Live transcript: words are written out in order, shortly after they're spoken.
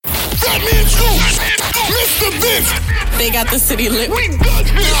the Vince. They got the city lit. We got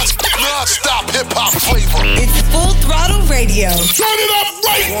non-stop hip-hop flavor. It's Full Throttle Radio. Turn it up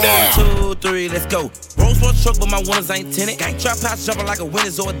right now. 1, 2, 3, let's go. Rolls Royce truck, but my winners ain't tinted. Trap house jumping like a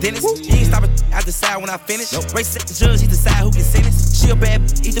winner's or a dentist. He ain't stopping, I decide when I finish. Nope. Race at the judge, he decide who can sentence. She a bad,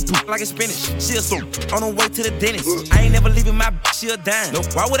 eat the poop like a spinach. She a soup, on her way to the dentist. I ain't never leaving my she a dime.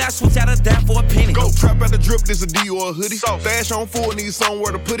 Nope. Why would I switch out a dime for a penny? Go trap at the drip, this a D or a hoodie. Stash on full, need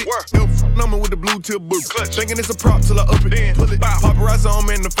somewhere to put it. Number with the blue tip boot. Thinking it's a prop till I up it. Pull it. Paparazzi on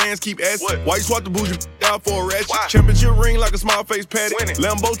me and the fans keep asking. Why you swap the bougie out for a ratchet? Championship ring like a small face patty.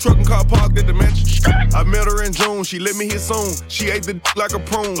 Lambo truck and car parked at the mansion. I met her in June, she let me hit soon. She ate the like a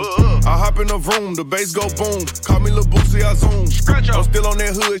prune. I hop in the room, the bass go boom. Call me Lil Boosie, I zoom. I'm still on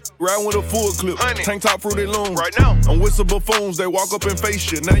that hood, riding with a full clip. Tank top fruity loom. Right now, I'm with some buffoons, they walk up and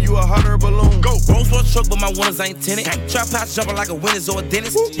face you. Now you a hotter balloon. Go. Rolls Royce truck, but my winners ain't tinted. Trap house jumping like a winner's or a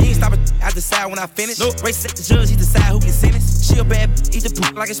dentist. He ain't stopping, I decide when I finish. Nope. Race at the judge, he decide who can sentence. She a bad, eat the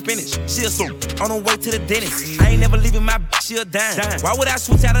poop like a spinach. She a soup, on her way to the dentist. I ain't never leaving my she a dime. Why would I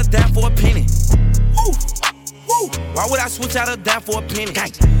switch out a dime for a penny? Woo. Woo. Why would I switch out a dime for a penny?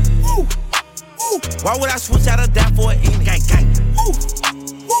 Woo. Woo. Why would I switch out a dime for a penny? Woo.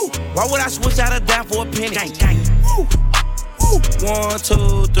 Woo. Why would I switch out a dime for a penny? Woo. Woo. 1,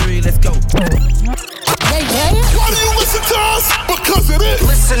 2, 3, let's go. Why do you listen to us? Because it is.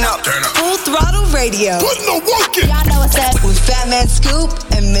 Listen up. Turn up. Full Throttle Radio. Putting the work in. Y'all know what's up. With Fatman Scoop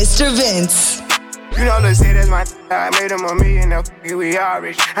and Mr. Vince. You know, let's say that's my I made him a million, now we all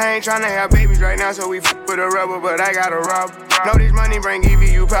rich. I ain't tryna have babies right now, so we with a rubber, but I got a rub. Know this money bring Evie,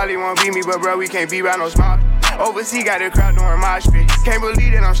 you probably won't beat me, but bro, we can't be by no smart. Overseas got the crowd doing mosh pit. Can't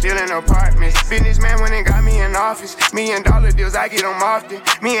believe that I'm still in apartments. Businessman went and got me in office. $1 million deals, I get them often.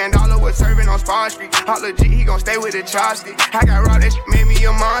 $1 million was serving on Spawn Street. All legit, he gon' stay with the chopstick. I got raw, that shit made me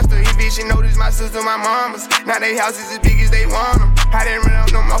a monster. He bitch, she noticed my sister, my mamas. Now they houses as big as they want them. I didn't run up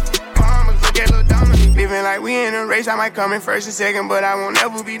no motherfucking farmers. Look at Lil Dominic. Living like we in a race, I might come in first and second, but I won't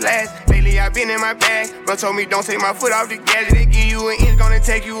ever be last. Lately I been in my bag, but told me don't take my foot off the gas. They give you an inch, gonna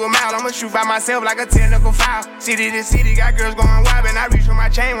take you a mile. I'ma shoot by myself like a technical foul. City to city, got girls going wild, and I reach for my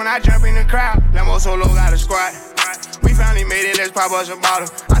chain when I jump in the crowd. Lambo solo got a squad. We finally made it, let's pop us a bottle.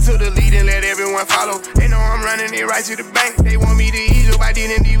 I took the lead and let everyone follow. They know I'm running it right to the bank. They want me to ease up, I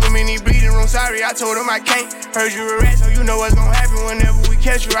didn't deal with many bleeding room. Sorry, I told them I can't. Heard you a rat, so you know what's gonna happen whenever we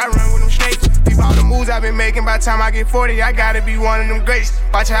catch you. I run with them snakes. Peep all the moves I've been making. By the time I get 40, I gotta be one of them greats.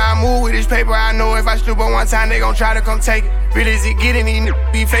 Watch how I move with this paper. I know if I stoop up one time, they gon' try to come take it. Really is it getting these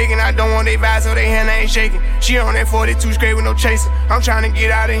niggas be faking. I don't want they vibes, so they hand ain't shaking. She on that 42 straight with no chaser. I'm trying to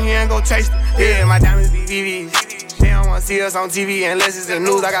get out of here and go taste it. Yeah, my diamonds be VVs. They don't wanna see us on TV unless it's the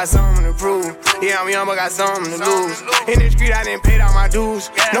news. I got something to prove. Yeah, I'm young, but got something to lose. In the street, I didn't pay all my dues.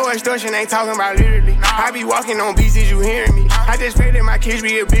 No extortion, ain't talking about literally. I be walking on beats, is you hearing me? I just pray that my kids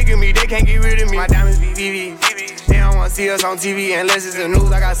be a bigger me. They can't get rid of me. My diamonds be VVs. They don't wanna see us on TV unless it's the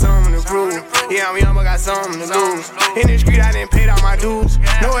news. I got something to prove. Yeah, I'm young, but got something to lose. In the street, I didn't pay all my dues.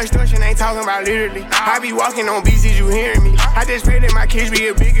 No extortion, ain't talking about literally. I be walking on beats, is you hearing me? I just pray that my kids be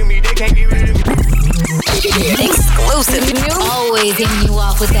a bigger me. They can't get rid of me. Exclusive. Always hitting you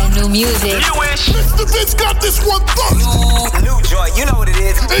off with that new music. You wish. Mr. Vince got this one first. New joint, you know what it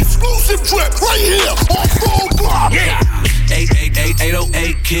is. Exclusive track right here on Full Block. Yeah.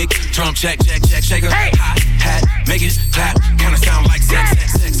 808 kick, drum check, shaker, hey. Hot hat, make it clap, kinda sound like sex.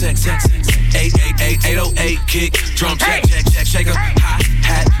 808 kick, drum check, shaker, hot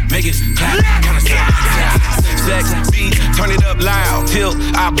hat, make it clap, kinda sound like sex. Beat, turn it up loud till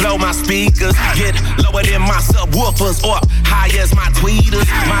I blow my speakers. Get lower than my subwoofers or high as my tweeters.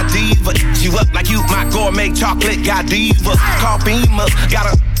 My diva, you up like you my gourmet chocolate, got divas. Call Beamer, got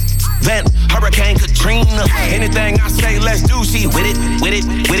a then Hurricane Katrina. Anything I say, let's do. She with it. Have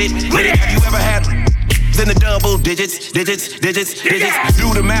you ever had in the double digits? Do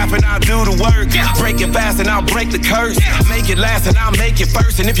the math and I'll do the work. Break it fast and I'll break the curse. Make it last and I'll make it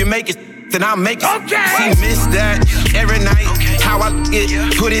first. And if you make it, then I'll make it. She missed that every night. How I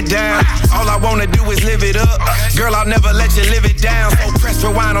put it down. All I wanna do is live it up. Girl, I'll never let you live it down. So press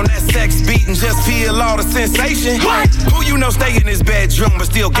rewind on that sex beat and just feel all the sensation. Who you know stay in his bedroom but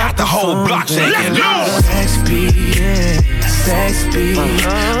still got the whole block shaking? Sex beat.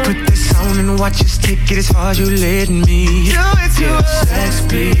 Put this on and watch us take it as far as you letting me. Sex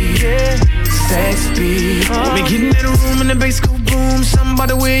beat. We getting in the room and the bass go boom. Something about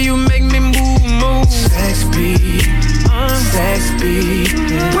the way you make me move. Sex beat.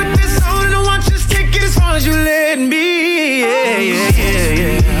 Put this on and watch us take it as far as you letting me.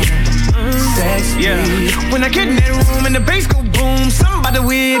 Sex beat. When I get in that room and the bass go boom. Something about the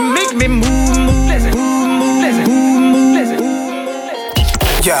way it make me move.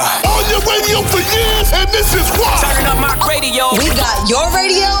 and this is why. Turning up my radio. We got your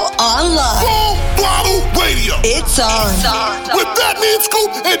radio on lock. Full Throttle Radio. It's on. With Fatman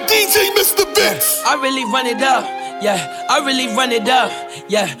Scoop and DJ Mr. Vince. I really run it up. Yeah, I really run it up.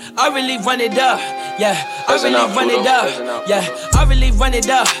 Yeah, I really run it up. Yeah, I really run it up. Yeah, I really run it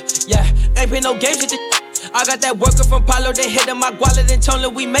up. Yeah, ain't been no games with it. I got that worker from Palo, they hit my guala, then told her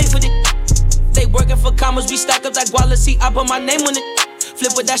we made for it. They working for commas, we stack up that guala, see, I put my name on it.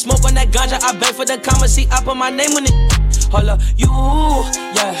 Flip with that smoke on that ganja, I beg for the commas, see, I put my name on it. Hold up,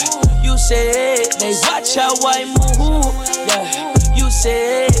 you say they watch how I move. Yeah, you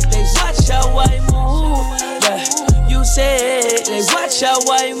say they watch how I move. Yeah, you say they watch how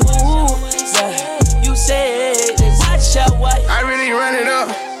I move. Yeah, you say they watch how I really run it up,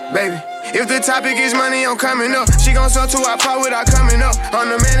 baby. If the topic is money, I'm coming up. She gon' sell to our pot without coming up. I'm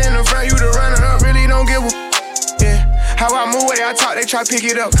the man in the front, you the runner up. Really don't give a yeah. How I move, way I talk, they try pick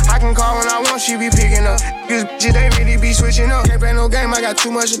it up. I can call when I want, she be picking up. These bitches, they really be switching up. Can't play no game, I got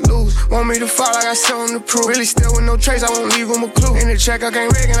too much to lose. Want me to fall, I got something to prove. Really still with no trace, I won't leave them a clue. In the check, I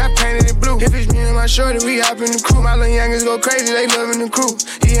can't rig and I painted it blue. If it's me and my shorty, we hop in the crew. My little youngins go crazy, they loving the crew.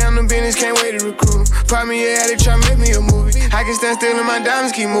 Yeah, I'm the business, can't wait to recruit them. Probably, yeah, they try to make me a movie. I can stand still and my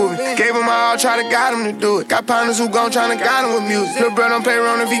diamonds keep moving. Gave them my all, try to guide them to do it. Got partners who gon' tryna guide them with music. Lil' bro don't play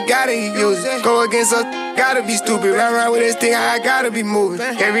around, if he got it, he use it. Go against us, gotta be stupid. Run around with this thing, I gotta be moving.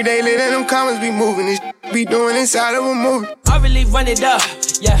 Every day, letting them comments be moving. This be doing inside of a movie. I really run it up,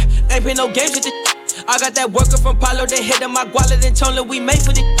 yeah. Ain't been no games with it. I got that worker from Palo, they hit my guala, then told her we made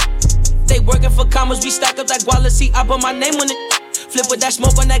for it. They working for commas, we stack up that guala, see, I put my name on it. Flip with that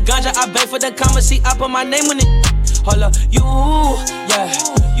smoke on that ganja, I beg for the commas, see, I put my name on it. Hold up,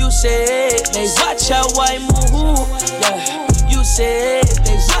 you say they watch how I move. Yeah, you say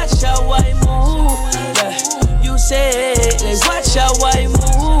they watch how I move. Yeah, you say they watch how I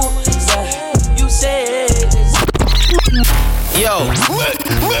move. Yeah, you say they Yo,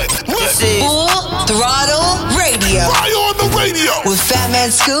 this is Full Throttle Radio. Fire on the radio. With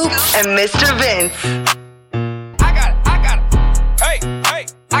Fatman Scoop and Mr. Vince. I got it. Hey,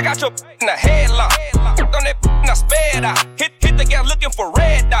 I got your in the headlock. On that I sped out. Hit the gas looking for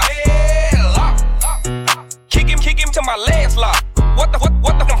red dot. Headlock. Kick him till my legs lock. What the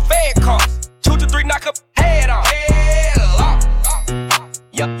fed cost? 2 to 3 knock up head on. Headlock.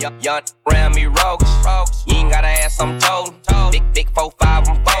 Young ran me rogues. You ain't gotta ask, I'm told. Big 4-5, I'm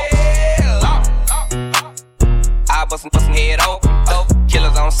 4. Headlock. I bustin' head open.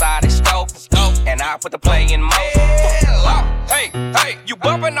 Killers on side, they scope. And I put the play in motion. Hey, you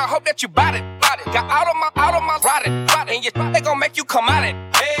bumpin', I hope that you bout it. Got out of my ride it. And you they gon' make you come out it.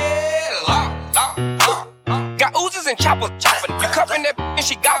 Got oozes and choppers. You cuffin' that and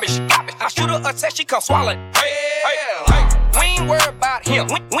she garbage. I shoot her a text, she come swallow it. We ain't worried about him.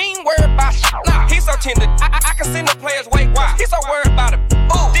 We ain't worried about shit. Nah, he's so tender. I can send the players way wide. He's so worried about it.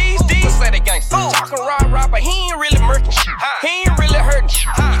 Ooh, these say they gangsta. Talking rah, but he ain't really murking shit. He ain't really hurting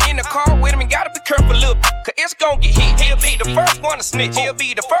shit. You in the car with him, you gotta be careful, little bit, cause it's gon' get hit. He'll be the first one to snitch. He'll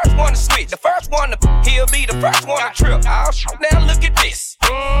be the first one to switch. He'll be the first one to trip. Now look at this.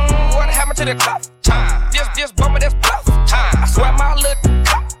 What happened to the tough time? Just bummer, that's bluff time. I swear my little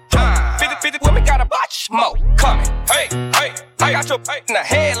cup time. 50 women got a bunch more coming. Hey, I got your in the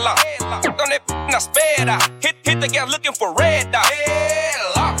headlock. On that I sped out. Hit the gas looking for red dot.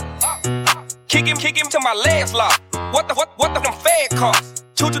 Headlock. Kick him till my legs lock. What the fed cost?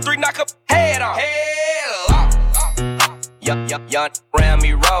 2 to 3 knock up head on. Headlock. Young ran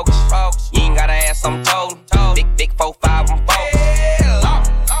me rogues. You ain't gotta ask, I'm told. Big 4-5, I'm 4. Headlock.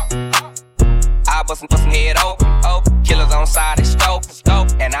 I bustin' head open. Killers on side, they scope.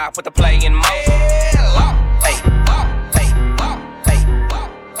 And I put the play in motion. Hey.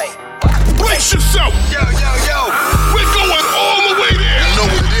 Brace yourself. Yo. We're going all the way there. You know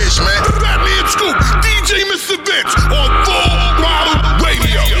what it is, man. Fatman Scoop, DJ Mr. Vince on Full Throttle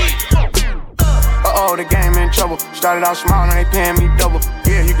Radio. Uh-oh, the game in trouble. Started out small, now they paying me double.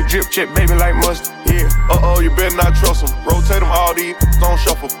 Yeah, you can drip chip, baby, like mustard. Yeah. Uh-oh, you better not trust them. Rotate them all these on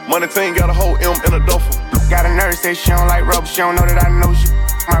shuffle. Money team got a whole M in a duffel. Got a nurse say she don't like rubber. She don't know that I know she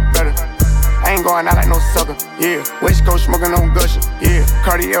my brother. I ain't going out like no sucker. Yeah. West Coast smoking on Gusher. Yeah.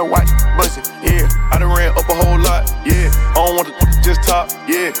 Cartier watch, bustin'. Yeah. I done ran up a whole lot. Yeah. I don't want to just top.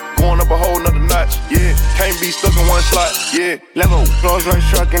 Yeah. going up a whole nother notch, yeah. Can't be stuck in one slot, yeah. Level, Rolls Royce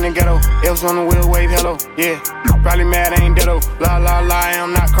truck in the ghetto. Elves on the wheel, wave hello, yeah. Probably mad, I ain't ditto. La la la, I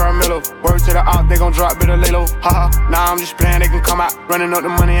am not Carmelo. Word to the op, they gon' drop, better lay low. Haha, nah, I'm just playing, they can come out. Running up the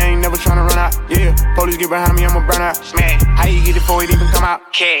money, I ain't never tryna run out, yeah. Police get behind me, I'ma burn out. Smash, how you get it before it even come out?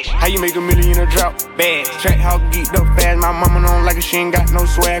 Cash, how you make $1 million in a drought? Bad, track house geeked up fast. My mama don't like it, she ain't got no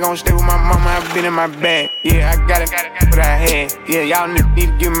swag. Gon' stay with my mama, I've been in my bag. Yeah, I got it, what I had. Yeah, y'all niggas need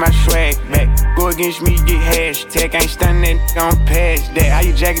to give me my swag back. Go against me, get hashtag. Ain't stunning that, I'm past that. How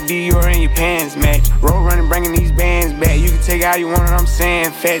you jacket Dior and your pants match? Road running, bringing these bands back. You can take it how you want it, I'm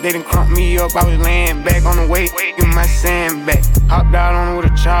saying. Fat, they done crump me up, I was laying back on the way. Give me my sand back. Hopped out on it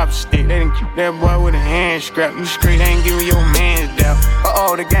with a chopstick. They done keep that boy with a hand scrap. You straight ain't giving your man's down.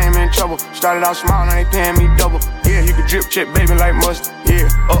 Uh-oh, the game in trouble. Started out small, now they paying me double. Yeah, you can drip check, baby, like mustard. Yeah.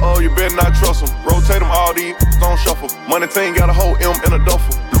 Uh-oh, you better not trust them. Rotate them all these, don't shuffle. Money team got a whole M in a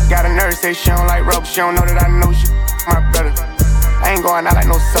duffel. Got a nurse, say she don't like rubber. She don't know that I know she my brother. I ain't going out like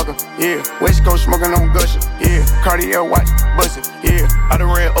no sucker, yeah. West Coast smoking on Gusher, yeah. Cartier watch, bustin', yeah. I done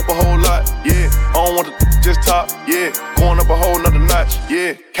ran up a whole lot, yeah. I don't want to just top, yeah. Going up a whole nother notch,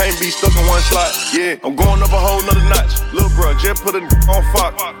 yeah. Can't be stuck in one slot, yeah. I'm going up a whole nother notch. Lil' bruh, just put it on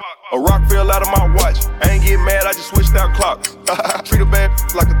Fox. A rock fell out of my watch. I ain't getting mad, I just switched out clocks. Treat a bad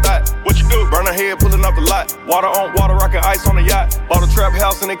like a thought. What you do? Burn her head, pulling off the lot. Water on water, rockin' ice on the yacht. Bought a trap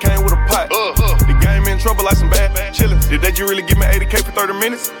house and it came with a pot. The game in trouble like some bad chillin'. Did they just really give me 80K for 30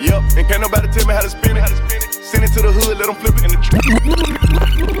 minutes? Yup. And can't nobody tell me how to spin it. Send it to the hood, let them flip it in the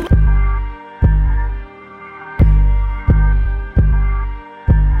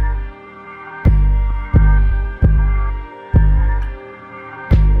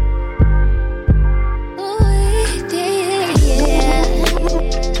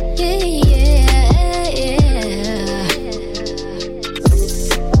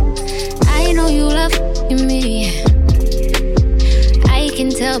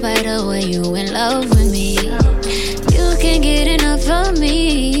By the way you in love with me, you can't get enough of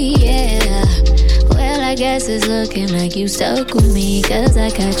me, yeah. Well, I guess it's looking like you stuck with me, cause I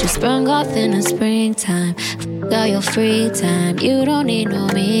got you sprung off in the springtime. All your free time, you don't need no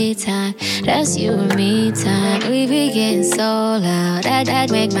me time. That's you and me time. We be getting so loud, that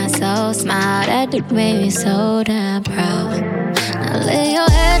make my soul smile. That make me so damn proud. Now lay your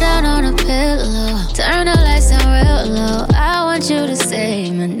head down on a pillow, turn the lights down real low. I want you to say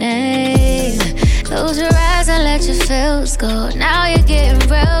my name. Close your eyes and let your feels go. Now you're getting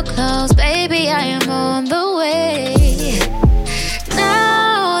real close, baby, I am on the way.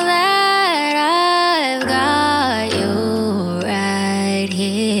 Now that I've got you right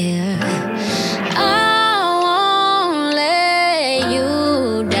here, I won't let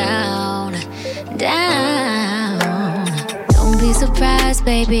you down. Don't be surprised,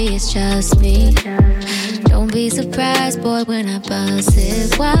 baby, it's just me. Don't be surprised, boy, when I bust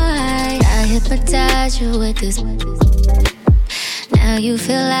it wide. I hypnotize you with this. Now you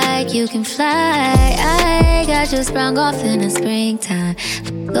feel like you can fly. I got you sprung off in the springtime.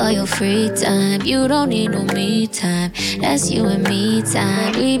 All your free time, you don't need no me time. That's you and me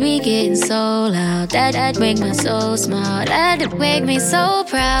time. We be getting so loud, that make my soul smile. That make me so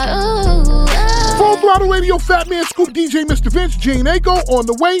proud. Ooh. Full Throttle Radio, Fatman, Scoop, DJ, Mr. Vince, Jane Aiko on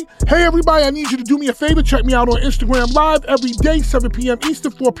the way. Hey everybody, I need you to do me a favor. Check me out on Instagram Live every day, 7 p.m.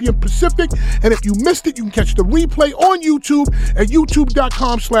 Eastern, 4 p.m. Pacific. And if you missed it, you can catch the replay on YouTube at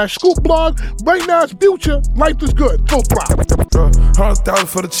youtube.com/scoopblog. Right now it's Future. Life is good. Full Throttle. 100,000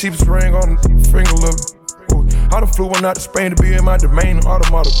 for the cheapest ring on the finger, look. I done flew one out to Spain to be in my domain,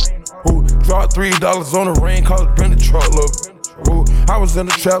 automata. Dropped $3 on the ring, call it been the truck, look. I was in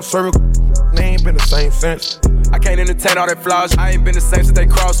the trap, serving, they ain't been the same since. I can't entertain all that flaws. I ain't been the same since they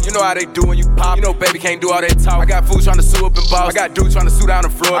crossed. You know how they do when you pop. You know baby can't do all that talk. I got fools trying to sue up in Boston. I got dudes trying to sue down the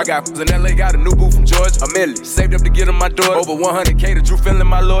floor. I got fools in LA, got a new boo from Georgia. $1 million. Saved up to get on my door. Over 100K to Drew feeling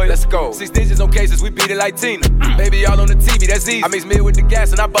my lawyer. Let's go. 6 digits on cases, we beat it like Tina. Baby all on the TV, that's easy. I mix me with the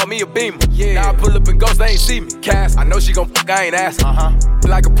gas and I bought me a Beamer. Yeah. Now I pull up and ghost, they ain't see me. Cass, I know she gon' fuck, I ain't asking.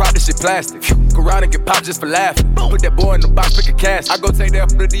 Like a prop, this shit plastic. Go around and get popped just for laughing. Put that boy in the box, pick a cast. I go take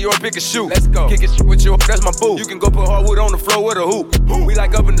that for the Dior, pick a shoe. Let's go. Kick it with you, that's my boo. You can go put hardwood on the floor with a hoop. We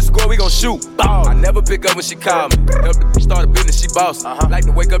like up in the score, we gon' shoot. I never pick up when she call me. Help the start a business, she boss. Like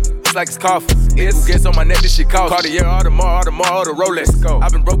to wake up like it's coffee. Who gets on my neck, this shit cost. Cartier, all the Rolex. Go.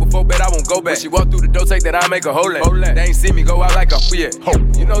 I've been broke before, bet I won't go back. When she walk through the door, take that, I make a hole. They ain't see me go out like a You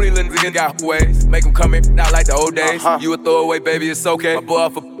know these little niggas got ways. Make them come in, not like the old days. You a throwaway, baby, it's okay. My boy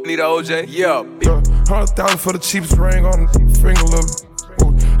off a need a OJ. Yeah. 100,000 for the cheapest ring on the finger, look.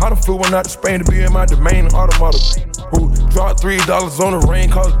 I done flew one out to Spain to be in my domain automata. Ooh, dropped $3 on the rain,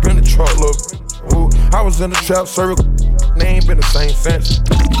 cause been the truck, love. Ooh, I was in the trap circle, they ain't been the same since.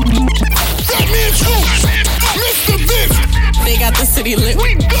 Fatman Scoop, Mr. Vince. They got the city lit.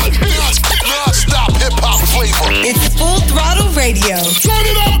 We got non-stop hip-hop flavor. It's Full Throttle Radio. Turn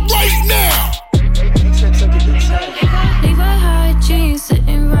it up right now. Leave a high jeans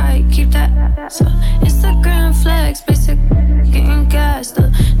sitting right, keep that ass up. Instagram flex, basic getting gassed up.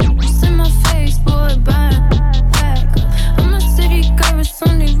 It's in my face, boy, buying back up. I'm a city girl, it's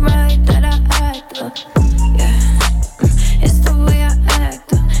only right that I act up. Yeah, it's the way I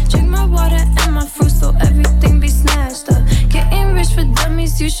act up. Drink my water and my fruit so everything be snatched up. Getting rich for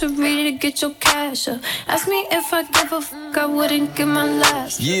dummies, you should read it to get your cash up. Ask me if I give a fuck, I wouldn't give my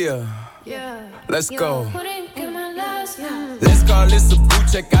last. Yeah. Let's go. Let's call this a blue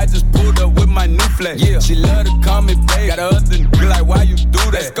check. I just pulled up with my new flex. Yeah. She love to call me babe. Got her husband be like, why you do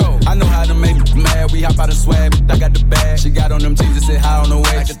that? Let's go. I know how to make me mad. We hop out of swag, I got the bag. She got on them jeans and said hi on the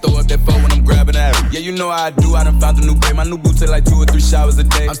way. I can throw up that phone when I'm grabbing that. Yeah, you know how I do. I done found a new babe. My new boots take like 2 or 3 showers a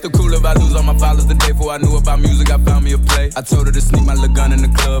day. I'm still cool if I lose all my followers the day before I knew about music. I found me a play. I told her to sneak my little gun in the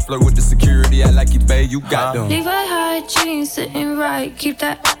club. Flirt with the security. I like you, babe. You got them. Leave a high jeans sitting right. Keep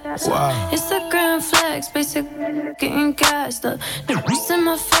that ass up. Wow. Instagram flex, basic getting gassed up. It's in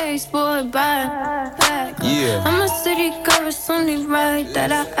my face, boy, buying back up. Yeah. I'm a city girl, it's only right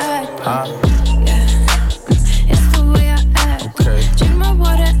that I act up. Yeah. It's the way I act. Okay. Drink my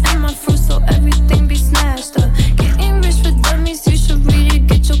water and my fruit so everything be snatched up. Getting rich for dummies, you should read it,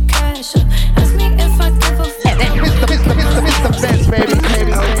 get your cash up. Ask me if I give a fuck. Mr. Vince, baby.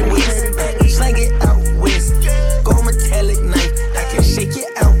 Slang it out west. Go metallic knife, I can shake it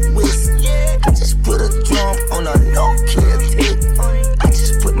out west. I just put a drum on a no-kill tip. I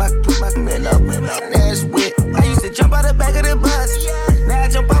just put my man up and that's wet. I used to jump out the back of the bus. Now I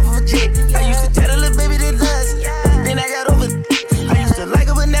jump off of a jet. I used to tell the little baby to lust. Then I got over. I used to like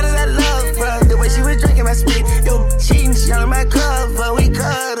her, but now that I love her, the way she was drinking my spit. Yo, cheating, she on my cover. We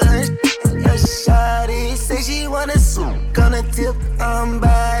cut her. Yo, shawty say she wanna soup. Gonna tip on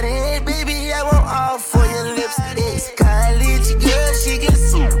body. Baby, I want all for your lips. It's college girl, she can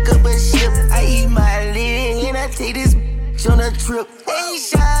soup up a ship. I eat my leg and I take this on a trip. Hey,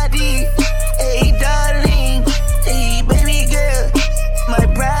 shawty. Hey, darling. Hey, baby girl. My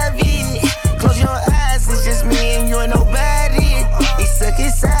private. Close your eyes, it's just me and you and nobody. They suck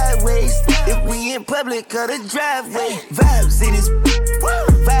it sideways. If we in public, cut a driveway. Vibes in this.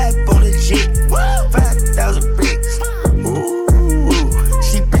 Vibe on the jet. 5,000 bricks. Ooh,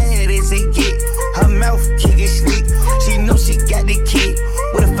 she bad as it get. Her mouth kicking slick. She know she got the kick.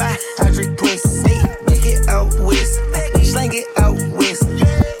 With a 500 pussy. Make it out west. Slang it out west.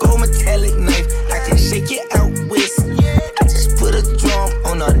 Go metallic knife. I can shake it out west. I just put a drum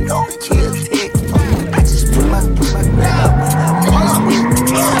on a no-kill tip. I just put my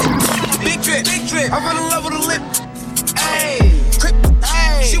Big drip. I fell in love with a lip. Ayy, crip.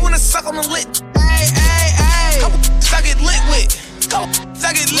 Ayy, she wanna suck on the lip. Ayy. Couple I get lit with.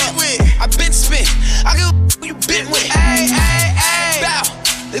 I get lit with. I been spit. I get who you been with. Ayy. Bow.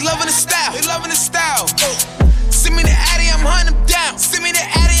 They loving the style. Send me the Addy, I'm hunting them down. Send me the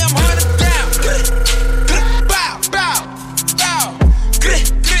Addy, I'm hunting them down. Bow.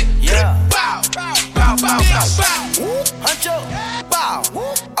 Huncho, bow.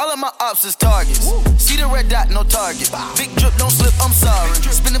 All of my ops is targets. See the red dot, no target. Big drip, don't slip, I'm sorry.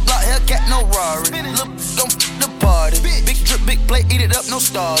 Spin the block, Hellcat, no Rari. Look, don't f the party. Big drip, big plate, eat it up, no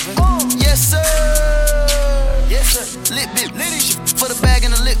starving. Yes, sir. Lit bitch, litty for the bag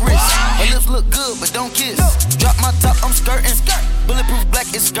and the lit wrist. Her lips look good, but don't kiss. Drop my top, I'm skirting. Bulletproof black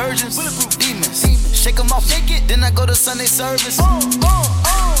excursions. Demons, shake them off, shake it. Then I go to Sunday service.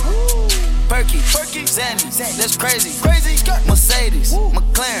 Perky, Zanny, that's crazy. Mercedes,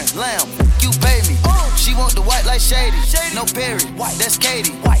 McLaren, Lamb, you pay me. She want the white like Shady. No Perry, that's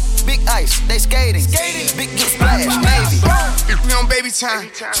Katie. Big ice, they skating. Big good splash, Navy. We on baby time,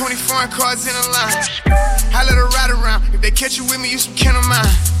 20 foreign cars in a line. I let her ride around. If they catch you with me, you some kin of mine.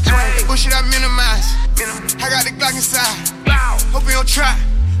 Bullshit I minimize. I got the Glock inside. Hope you don't try.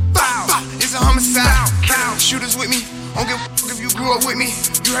 It's a homicide. Shooters with me. Don't give a fuck if you grew up with me.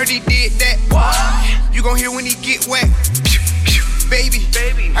 You heard he did that. You gon' hear when he get wet. Baby,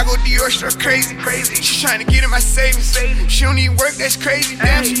 I go Dior struck crazy. She tryna get in my savings. She don't need work, that's crazy.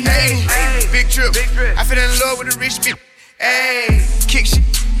 Damn, she hating. Big drip. I fell in love with a rich bitch. Ayy, kick shit.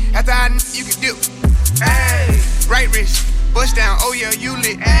 After I knew you can dip. Ayy, right wrist, bust down. Oh yeah, you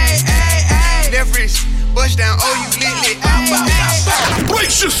lit. Ayy, left wrist, bust down. Oh you lit.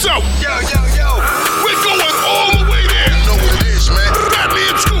 Brace yourself. Yo. We're going all the way there. You know what it is, man.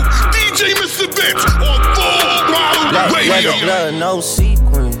 Fatman Scoop. Vince on Full Throttle Radio. Blood, no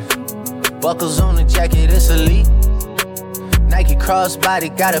sequence. Buckles on the jacket, it's elite. Nike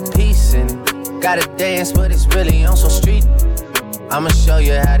crossbody got a piece in it. Gotta dance, but it's really on some street. I'ma show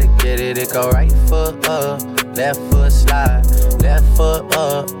you how to get it. It go right foot up, left foot slide, left foot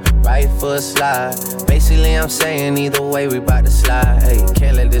up, right foot slide. Basically, I'm saying either way, we bout to slide. Hey,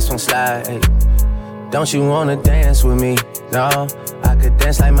 can't let this one slide. Hey, don't you wanna dance with me? No, I could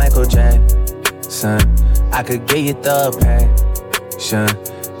dance like Michael Jackson. I could get you the passion.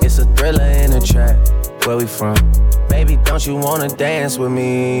 It's a thriller in a trap. Where we from? Baby, don't you wanna dance with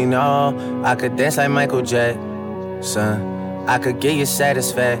me? No, I could dance like Michael Jackson. I could give you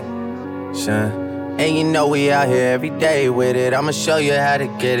satisfaction. And you know we out here every day with it. I'ma show you how to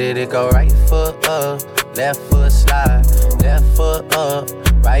get it. It go right foot up, left foot slide, left foot up,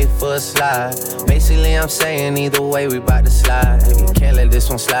 right foot slide. Basically, I'm saying either way, we bout to slide. Hey, can't let this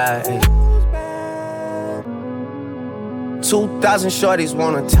one slide. Hey. 2,000 shorties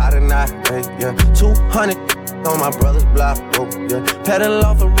wanna tie the knot. Hey, yeah. 200 on my brother's block, oh, yeah. Pedal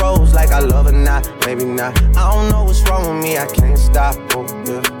off the roads like I love or not, maybe not. I don't know what's wrong with me, I can't stop, oh,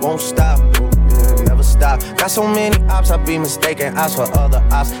 yeah. Won't stop, oh, yeah, never stop. Got so many ops, I be mistaken ops for other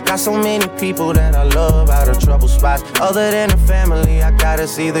ops. Got so many people that I love out of trouble spots. Other than the family, I got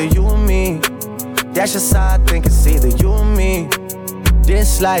it's either you or me. That's just how I think it's either you or me.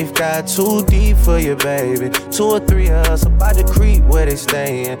 This life got too deep for you, baby. 2 or 3 of us about to creep where they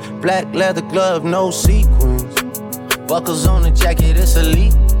stayin'. Black leather glove, no sequins. Buckles on the jacket, it's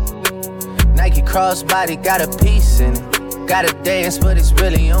elite. Nike crossbody got a piece in it. Gotta dance, but it's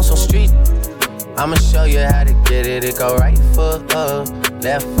really on some street. I'ma show you how to get it. It go right foot up,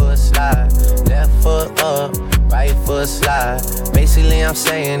 left foot slide, left foot up, right foot slide. Basically, I'm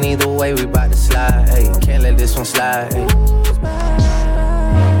saying either way, we bout to slide. Hey, can't let this one slide. Hey.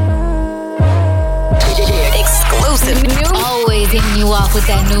 Exclusive new. Always hitting you off with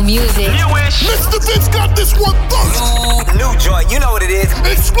that new music. Mr. Vince got this one first. New joint, you know what it is.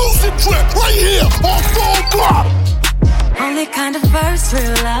 Exclusive track right here on Full Throttle. Only kind of first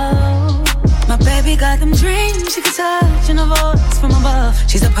real love. My baby got them dreams she can touch in a voice from above.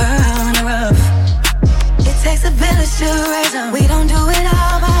 She's a pearl in the rough. It takes a village to raise her. We don't do it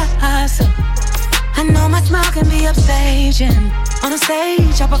all by ourselves. I know my smile can be upstaging. On a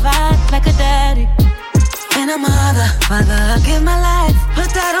stage, I provide like a daddy. And a mother, father, I give my life. Put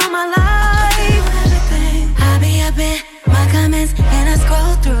that on my life. Everything. I be up in my comments and I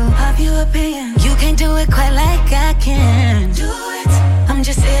scroll through of your opinion. You can't do it quite like I can. Do it. I'm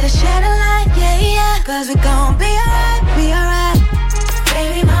just here to shed a light, yeah, yeah. Cause we gon' be alright, be alright.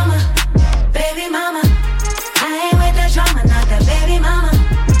 Baby mama, baby mama. I ain't with that drama, not that baby mama.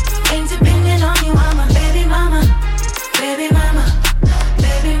 Ain't depending on you, I'm a baby mama. Baby mama,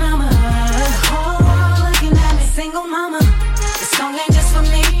 baby mama. Single mama, this song ain't just for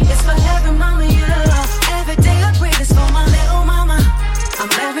me, it's for every mama, yeah. Every day I pray this for my little mama.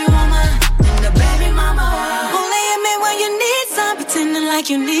 I'm every woman and the baby mama. Only admit when you need some, pretending like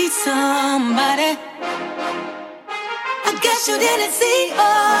you need somebody. I guess you didn't see,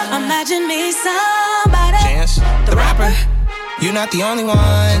 oh, imagine me somebody. Chance, the rapper, you're not the only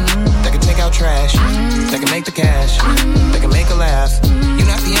one that can take out trash, that can make the cash, that can make a laugh. You're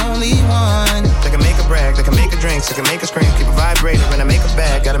not the only one that can make a brag, that can make a drink, that can make a scream, keep a vibrator when I make a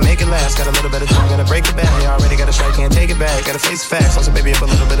bag. Gotta make it last, got a little bit of time, gotta break the bag. You already got a strike, can't take it back. Gotta face the facts, also baby up a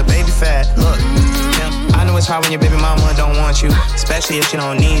little bit of baby fat. Look, yeah, I know it's hard when your baby mama don't want you, especially if she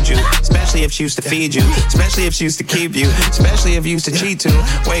don't need you, especially if she used to feed you, especially if she used to keep you, especially if you used to cheat too.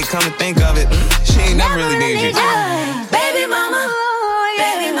 Wait, come to think of it, she ain't never really need you. Baby mama,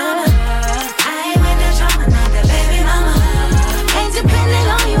 baby mama.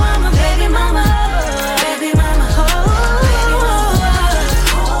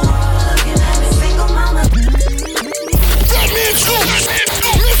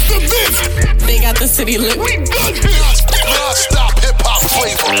 They got the city lit. We done here. Non-stop hip-hop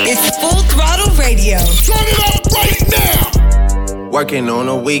flavor. It's Full Throttle Radio. Turn it up right now. Working on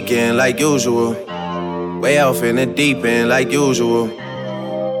a weekend like usual. Way off in the deep end like usual.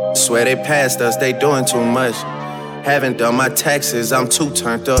 Swear they passed us, they doing too much. Haven't done my taxes, I'm too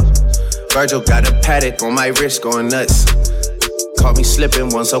turned up. Virgil got a paddock on my wrist going nuts. Caught me slipping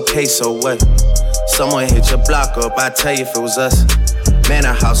once, okay, so what? Someone hit your block up, I tell you if it was us. Man,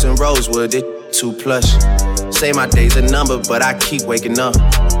 a house in Rosewood, it too plush. Say my day's a number, but I keep waking up.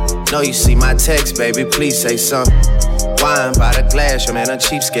 Know you see my text, baby, please say something. Wine by the glass, your man a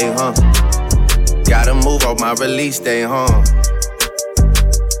cheapskate, huh? Gotta move on my release day, huh?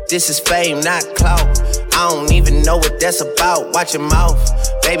 This is fame, not clout. I don't even know what that's about. Watch your mouth.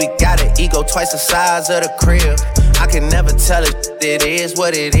 Baby got an ego twice the size of the crib. I can never tell it is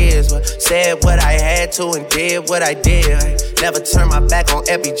what it is. Said what I had to and did what I did. Never turn my back on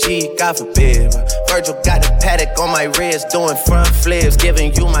FBG, God forbid. Virgil got the paddock on my wrist, doing front flips.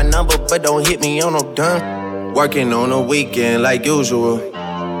 Giving you my number, but don't hit me on no done. Working on a weekend like usual.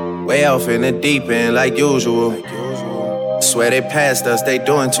 Way off in the deep end like usual. Swear they passed us, they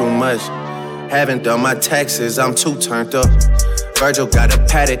doing too much. Haven't done my taxes, I'm too turned up. Virgil got a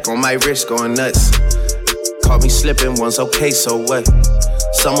paddock on my wrist going nuts. Caught me slipping once, okay, so what?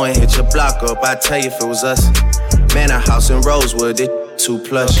 Someone hit your block up, I tell you if it was us. Man, a house in Rosewood, it too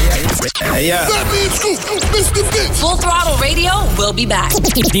plush. Yeah. Fatman Scoop, Mr. Vince. Full Throttle Radio will be back.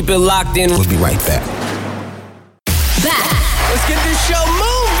 Keep it locked in. We'll be right back. Let's get this show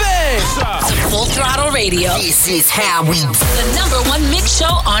moving. Full Throttle Radio. This is how we do. The #1 mix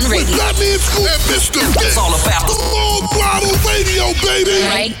show on radio. Fatman Scoop and Mr. Vince. It's all about the Full Throttle Radio, baby.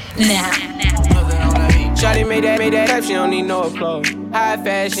 Right now. Shawty made that type, she don't need no applause. High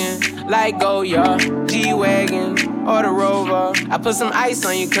fashion, like Goya, G-Wagon, or the Rover. I put some ice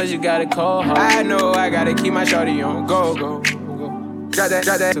on you cause you got a cold heart. I know I gotta keep my shawty on go. Drop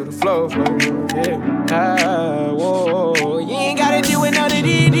that to the floor, yeah. Whoa, you ain't gotta deal with none of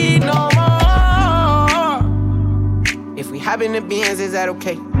these no more. If we hop in the Benz, is that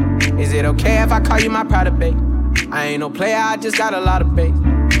okay? Is it okay if I call you my pride of babe? I ain't no player, I just got a lot of babe.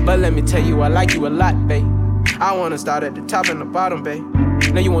 But let me tell you, I like you a lot, babe. I wanna start at the top and the bottom, babe.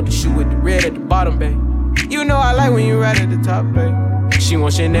 Now you want the shoe with the red at the bottom, babe. You know I like when you right at the top, babe. She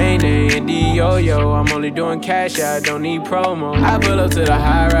wants your name and D-Yo-Yo. I'm only doing cash, I don't need promo. I pull up to the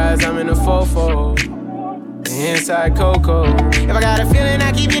high rise, I'm in a fofo. Inside Coco. If I got a feeling,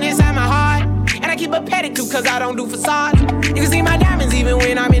 I keep it inside my heart. And I keep a pedicure cause I don't do facades. You can see my diamonds even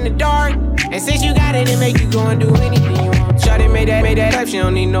when I'm in the dark. And since you got it, it make you go and do anything you want. Shawty made that type, she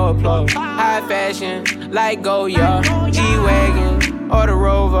don't need no applause. High fashion, like Goya, G-Wagon, or the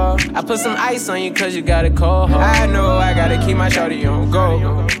Rover. I put some ice on you cause you got a cold heart. I know I gotta keep my shawty on go.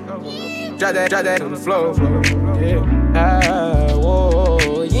 Drop that to the floor, yeah.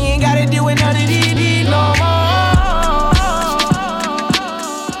 Whoa, you ain't gotta deal with none of these no more.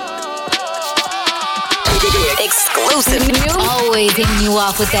 Exclusive. Always hitting you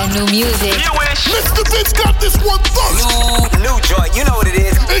off with that new music. Mr. Vince got this one first. New joint, you know what it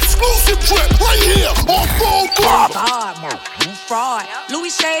is. Exclusive trip right here on Full Throttle. Fraud.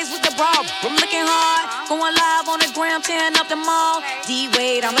 Louis Shades with the bra. I'm looking hard. Going live on the gram, tearing up the mall.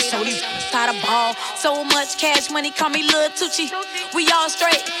 D-Wade, I'ma show these how to ball. So much cash money, call me Lil Tucci. We all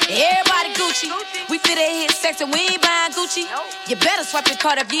straight, everybody Gucci. We fit a hit sex and we ain't buying Gucci. You better swipe your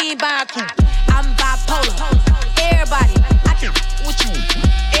card if you ain't buying cool. I'm bipolar. Everybody, I can with you.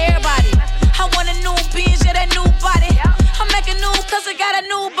 Everybody, I want a new Benz, yeah, that new body. I'm making new cause I got a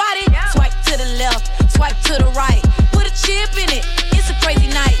new body. Swipe to the left, swipe to the right. Put a chip in it, it's a crazy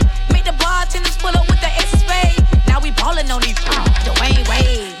night. Make the bartenders pull up with the ace of spade. Now we ballin' on these Dwayne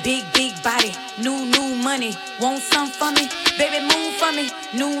Wade. Big body, new money. Want some for me? Baby, move for me.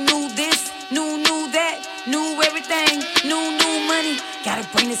 New this, new that, new everything, new money. Gotta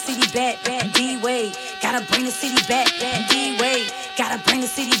bring the city back, D-Wade. Gotta bring the city back, D-Wade. Gotta bring the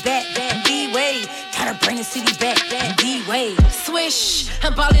city back, D-Wade. Gotta bring the city back, D-Wade. Swish,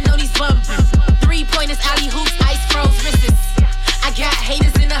 I'm ballin' on these bums. 3-pointers, alley hoops, ice froze wrists. I got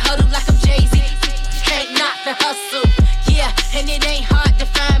haters in the huddle like I'm Jay-Z. Can't knock the hustle, yeah, and it ain't hard to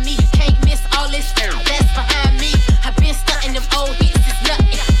find me. Can't miss all this, that's behind me. I've been stunting them old hits, it's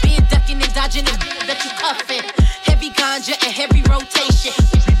nothing. Been ducking and dodging them that you cuffing. Heavy ganja and heavy rotation.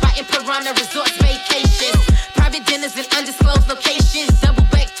 Biting piranha resorts, vacations. Private dinners in undisclosed locations. Double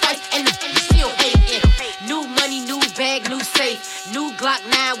back twice and the still hating. New money, new bag, new safe. New Glock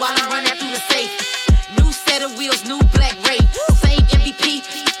 9 while I'm running through the safe. New set of wheels, new black rate. Same MVP,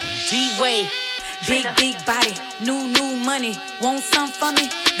 D-Wade. Big body, new money. Want some for me?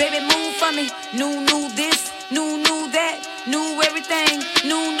 Baby, move for me. New this, new that, new everything,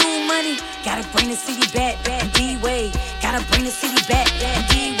 new money. Gotta bring the city back, D-Wade. Gotta bring the city back,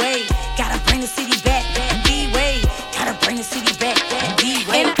 D-Wade. Gotta bring the city back, D-Wade. Gotta bring the city back,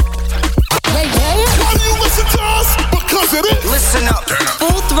 D-Wade. Why do you listen to us? Because it is. Listen up.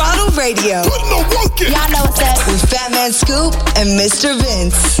 Full Throttle Radio. Put no work in. Y'all know what's up. With Fatman Scoop and Mr.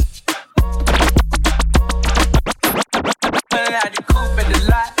 Vince. Out the coupe at the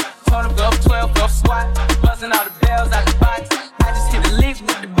lot. Told him go up 12, go swat. Buzzing all the bells out the box. I just hit a lick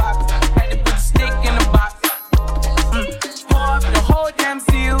with the box. Had to put the stick in the box. Pour up the whole damn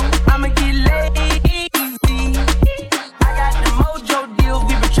seal. I'ma get lazy. I got the mojo deals.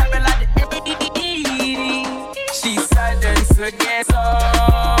 We been trapping like the 80s. She said that it's against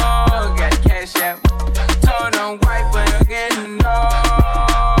all.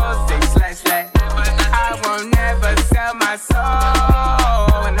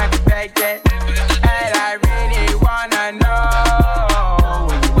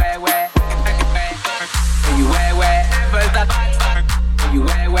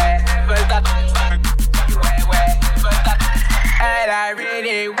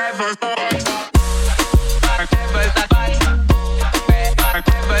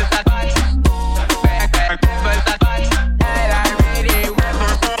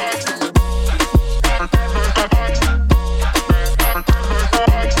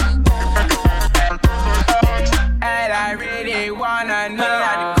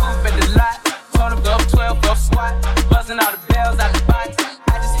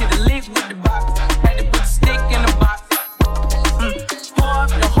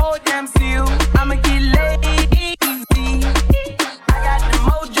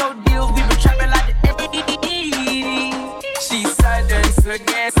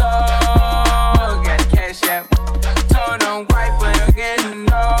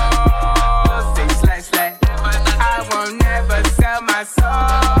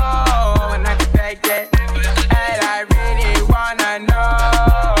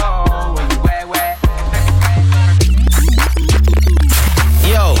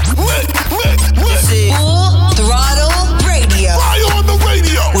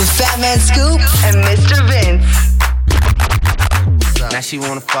 She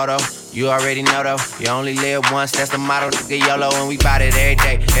want a photo, you already know though. You only live once, that's the motto. Nigga YOLO, and we bout it every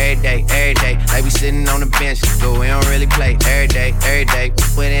day, every day, every day. Like we sitting on the bench, but we don't really play every day, every day.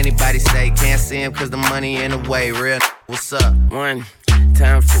 What anybody say, can't see him cause the money in the way. Real, what's up? One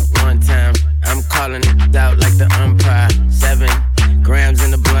time for one time. I'm calling it out like the umpire. 7 grams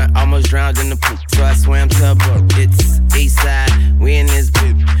in the blunt, almost drowned in the poop. So I swam to a boat. It's east side, we in this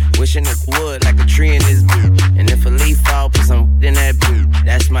boot. Wishing it would like a tree in this boot. And if a leaf fall, put some in that boot.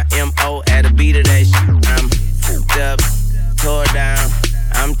 That's my M.O. at a beat of that shit. I'm fucked up, tore down,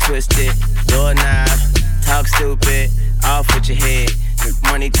 I'm twisted, doorknob, talk stupid, off with your head.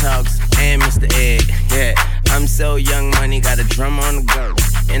 Money talks and Mr. Ed, yeah. I'm so young, money got a drum on the go.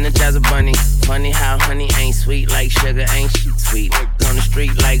 Energize a bunny. Funny how honey ain't sweet like sugar, ain't shit sweet. Niggas on the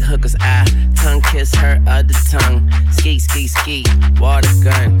street like hookers. I tongue kiss her other tongue. Ski, ski, ski, water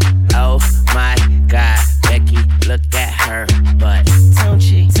gun. Oh my God, Becky, look at her butt. Don't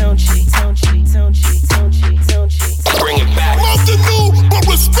she, don't she, don't she, don't she, don't she, don't she. Bring it back. Love the new, but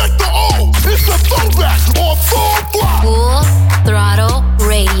respect the old. It's a throwback on full block. Full Throttle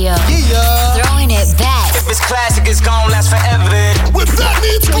Radio. Yeah. Throwing it back. If it's classic, it's gon' last forever. With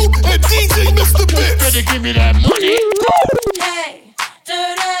Fatman Scoop and DJ Mr. Bitch. Better give me that money. Hey,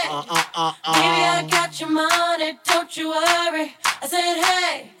 dirty. Baby, I got your money, don't you worry. I said,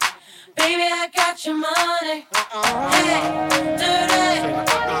 hey, baby, I got your money. Hey, dirty.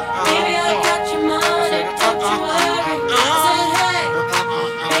 Baby, I got your money, don't you worry. I said, hey,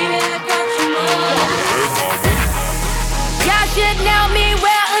 baby, I got your money. Y'all should know me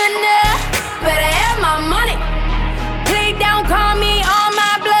well enough, but I have my money. Please don't call me on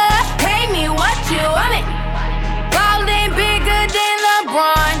my blood. Pay me what you want it. Ballin' bigger than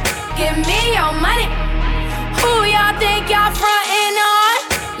LeBron. Give me your money. Who y'all think y'all frontin' on?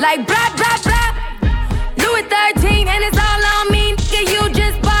 Like blah, blah, blah. Louis 13 and it's all on me. Nigga, you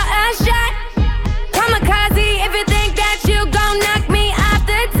just bought a shot. Kamikaze if you think that you gon' knock me off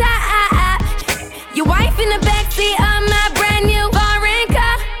the top. Your wife in the backseat of my brand new foreign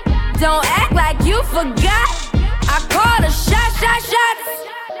car. Don't act like you forgot. I call a shot.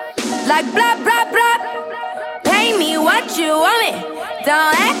 Like blah, blah, blah. Pay me what you want it.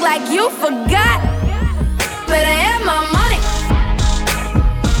 Don't act like you forgot. But I have my money.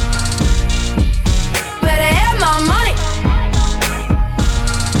 But I have my money.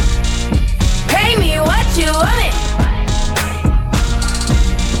 Pay me what you want it.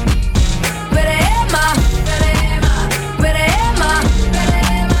 But I have my money.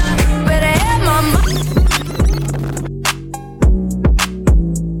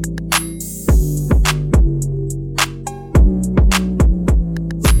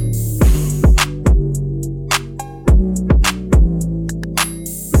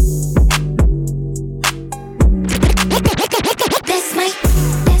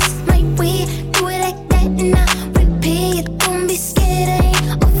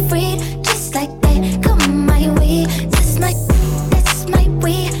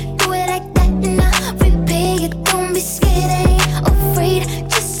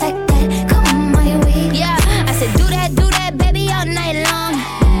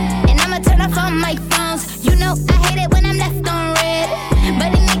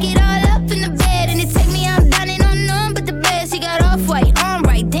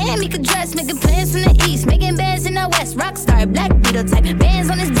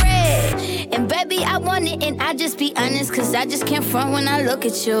 Look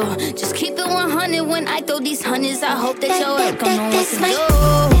at you. Just keep it 100 when I throw these hundreds. I hope that your work gon' know what to do.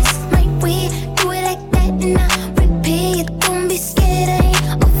 That's my way, do it like that and I repeat. Don't be scared, I ain't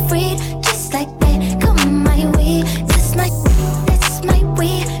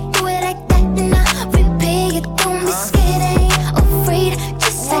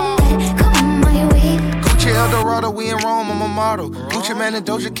Gucci Man and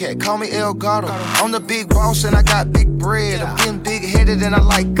Doja Cat, call me El Gato. I'm the big boss and I got big bread. I'm getting big headed and I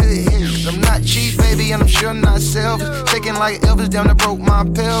like good heads. I'm not cheap, baby, and I'm sure not selfish. Shaking like Elvis, down that broke my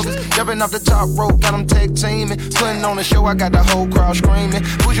pelvis. Jumping off the top rope, got them tag teaming. Putting on the show, I got the whole crowd screaming.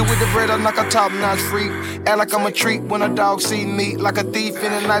 Bougie with the bread, I'm like a top-notch freak. Act like I'm a treat when a dog see me. Like a thief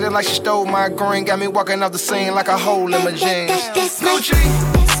in the night, like she stole my green. Got me walking off the scene like a hole in my jeans. That's my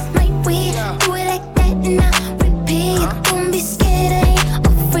way. Do it like that and I repeat. Don't be scared, I ain't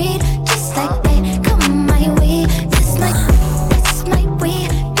afraid. Just like that, come my way. That's my way.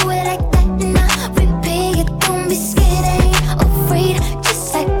 Do it like that and I repeat. Don't be scared, I ain't afraid.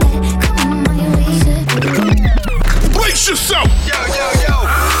 Just like that, come my way. Brace yourself. Yo.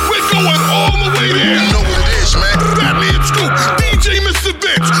 We're going all the way there. You know what it is, man. Fatman Scoop, DJ Mr.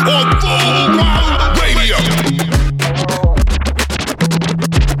 Vince on Throttle Radio.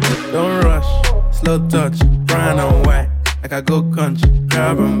 Don't rush, slow touch, brown and white. Like I go country,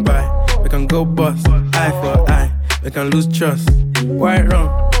 grab and buy. We can go bust, eye for eye. We can lose trust. White rum,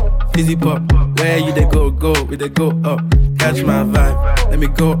 fizzy pop. Where you they go, we they go up. Catch my vibe, let me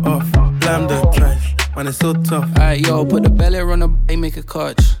go off. Blam the trash, man it's so tough. Alright yo, put the belly on the bay, make a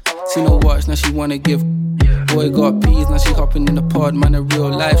catch. See no watch, now she wanna give. Boy got peas, now she hopping in the pod. Man, a real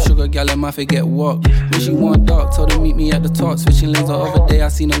life sugar gal, and my forget walk. When she want dark, told her meet me at the top. Switching lanes the other day, I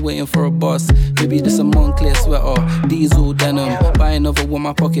seen her waiting for a bus. Maybe this a Moncler sweater, diesel denim. Buy another with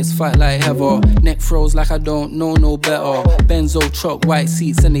my pockets, fight like heather. Neck froze like I don't know no better. Benzo truck, white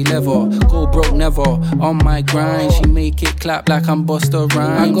seats and they leather. Go broke never, on my grind. She make it clap like I'm Busta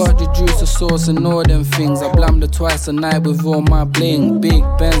Rhymes. I got the juice, the sauce and all them things. I blammed her twice a night with all my bling. Big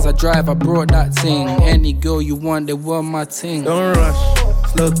Benz I drive, I brought that thing. Any girl you want, they want my ting. Don't rush,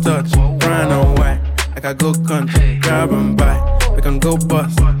 slow touch, brown and white. Like I go country, grab and buy. We can go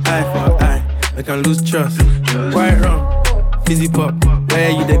bust, eye for eye. We can lose trust. White rum, fizzy pop. Where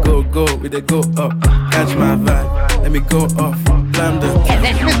you they go, we they go up. Catch my vibe, let me go off. Blam the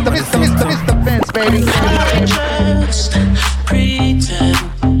Mr. Vince, baby. I just pretend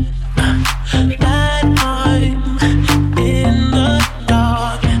that I'm in the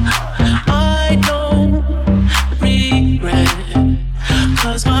dark. I don't regret,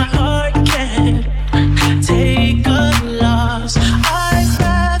 'cause my heart can't take a loss. I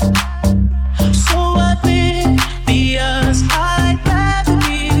left, so oblivious. I'd rather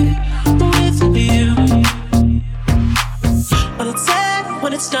be with you. But it's sad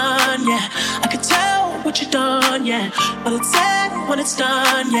when it's done, yeah. I can tell what you've done, yeah. But it's sad when it's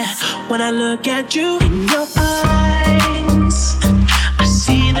done, yeah. When I look at you in your eyes, I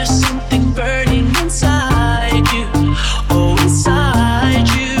see there's something burning inside you. Oh, inside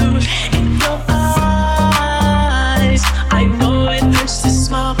you. In your eyes, I know it hurts to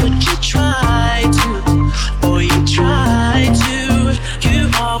smile, but you try to. Oh, you try to. You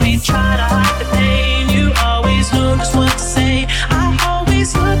always try to hide the pain. You always know just what to say. I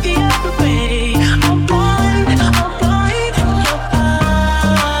always look the other way. I'm blind in your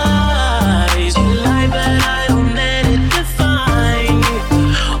eyes. You lie, but I don't let it define you.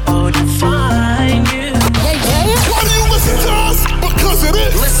 Oh, define you. Why do you listen to us? Because it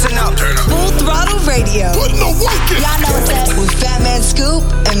is. Listen up. Full Throttle Radio. Putting the work in. Y'all know what's up with Fatman Scoop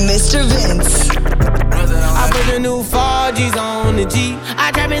and Mr. Vince. I put the new 4Gs on the G.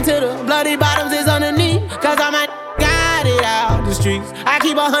 I trap into the bloody bottoms is underneath. 'Cause I'm a got it out the streets. I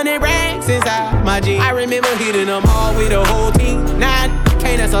keep 100 racks inside my jeans. I remember hitting them all with the whole team. Now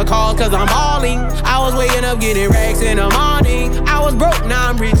can't answer calls 'cause I'm balling. I was waking up getting racks in the morning. I was broke, now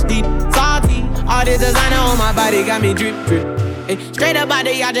I'm rich, deep, salty. All this designer on my body got me drip. Hey, straight up out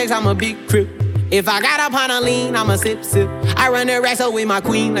the objects, I'm a big crip. If I got up on a lean, I'm a sip. I run the racks up with my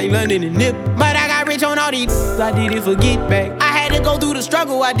queen, like London and Nip. But I got rich on all these, I didn't forget back. I had to go through the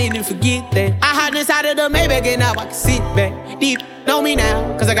struggle, I didn't forget that. I hopped inside of the Maybach and now I can sit back. Deep, know me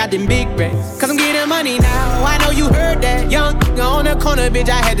now, 'cause I got them big racks. 'Cause I'm getting money now, I know you heard that. Young, on the corner, bitch,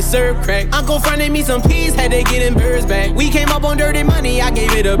 I had to serve crack. Uncle fronted me some peas, had to get them birds back. We came up on dirty money, I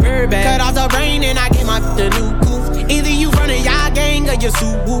gave it a bird back. Cut off the brain and I gave my the new coupe. Either you running y'all gang or you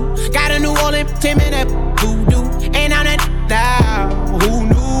suit. Got a New Orleans Tim and that voodoo. And I'm that now, who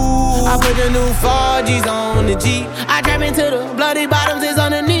knew? I put the new 4Gs on the G. I trap into the bloody bottoms is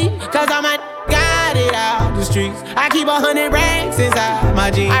underneath. 'Cause I'm a got it out the streets. I keep 100 racks inside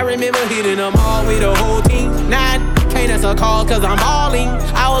my jeans. I remember hitting them all with the whole team. Now can't answer calls 'cause I'm balling.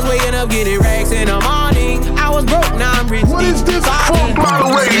 I was waking up getting racks in the morning. I was broke, now I'm rich. What is this? Full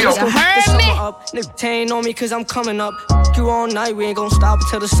Throttle Radio. You heard me? up. Nigga ain't on me cause I'm coming up. You all night, we ain't gon' stop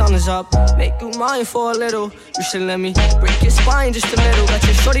until the sun is up. Make you mine for a little. You should let me break your spine just a little. Got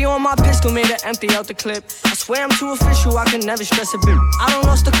your shorty on my pistol, made her empty out the clip. I swear I'm too official, I can never stress a bit. I done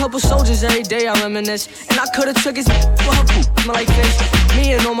lost a couple soldiers every day, I reminisce. And I could've took his for her poop, smell like fish.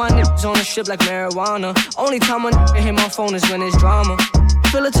 Me and all my niggas on the ship like marijuana. Only time a nigga hit my phone is when it's drama.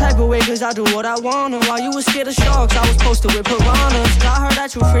 Feel a type of way cause I do what I wanna. While you was scared of sharks, I was posted with piranhas. I heard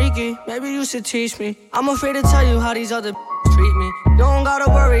that you freaky, maybe you should teach me. I'm afraid to tell you how these other treat me. You don't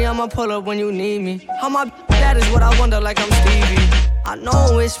gotta worry, I'ma pull up when you need me. How my that is what I wonder like I'm Stevie. I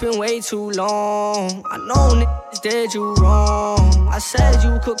know it's been way too long. I know niggas did you wrong. I said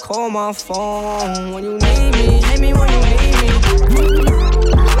you could call my phone when you need me. Hit me when you need me.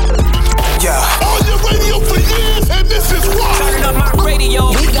 Yeah. On your radio for years, and this is why. Turn up my radio.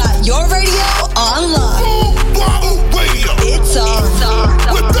 We got your radio online. Full Throttle Radio. It's on.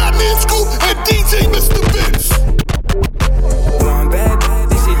 With Fatman Scoop and DJ Mr. Vince. One bad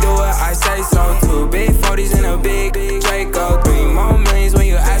bitch, she do what I say so. 2 big 40s in a big Draco. 3 more millions when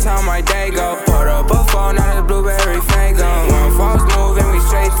you ask how my day go. Poured up a phone, now the blueberry fango. 1 false move and we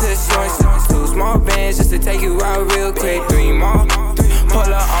straight to short. 2 small bands just to take you out real quick. 3 more, pull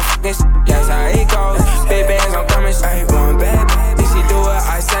up on fucking shit, that's how it goes. Big bands, I'm coming straight. 1 bad bitch, she do what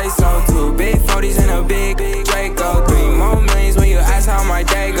I say so. 2 big 40s in a big Draco. 3 more millions when you ask how my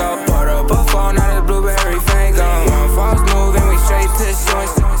day go. Poured up a phone, now the blueberry fango. 1 false move and we straight to short.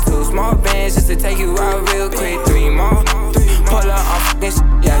 2 small bands just to take you out real quick. 3 more, pull up on fucking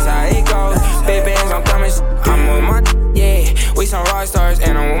shit, that's how it goes. Big bands, I'm coming I'm with my yeah. We some rock stars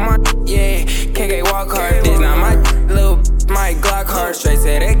and I'm with my yeah. Can't walk hard, this not my little my Glock hard, straight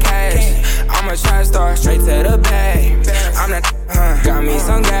to the cash. I'm a trap star, straight to the bag. I'm the got me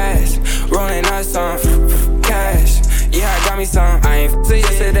some gas, rolling up some cash. Yeah, I got me some. I ain't f***ed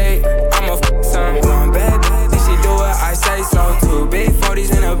yesterday, I'ma f*** some. 1 bad bitch, she do what I say so. 2 big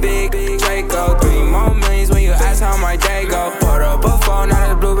 40s in a big Draco. 3 more millions when you ask how my day go. Poured up a phone, now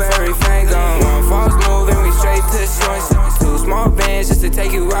the blueberry fango. 1 false move and we straight to short. 2 small bands just to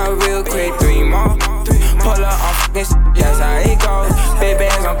take you out real quick. 3 more, pull up on fucking shit, that's how it goes. Big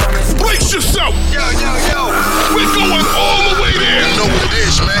bands, I'm coming. Brace yourself! Yo! We're going all the way there! You know what it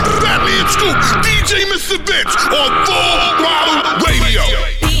is, man. Fatman Scoop, DJ Mr. Vince on Full Throttle Radio.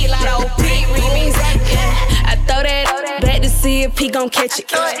 I throw that back to see if he gon' catch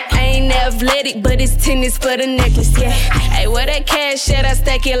it. I ain't athletic, but it's tennis for the necklace, yeah. Hey, where that cash at? I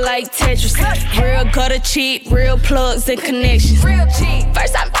stack it like Tetris. Real gutter cheap, real plugs and connections. Real cheap.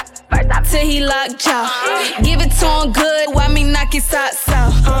 First time till he locked jaw. Give it to him good, why me knock his socks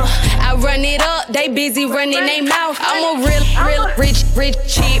off? I run it up, they busy running they mouth. I'm a real rich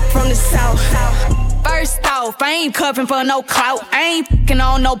cheap from the south. First off, I ain't covering for no clout. I ain't f***ing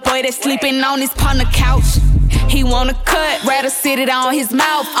on no boy that's sleeping on his partner couch. He wanna cut, rather sit it on his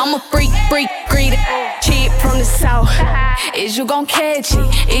mouth. I'm a freak, greedy, cheap from the south. Is you gon' catch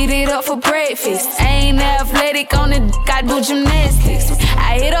it? Eat it up for breakfast. I ain't athletic on the dick, I do gymnastics.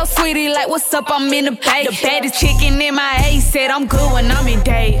 I hit up sweetie like, what's up, I'm in the bay. The baddest chicken in my A said I'm good when I'm in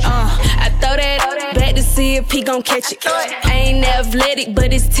day. I throw that back to see if he gon' catch it. I ain't athletic,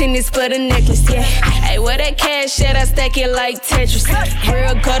 but it's tennis for the necklace, yeah. Hey, where that cash at? I stack it like Tetris.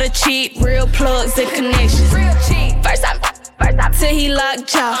 Real gutter cheap, real plugs and connections. First time till he locked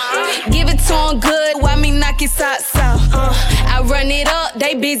jaw. Give it to him good, why me knock his socks off? I run it up,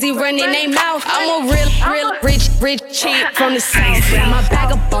 they busy running they mouth. I'm a real rich cheap from the south. Grab my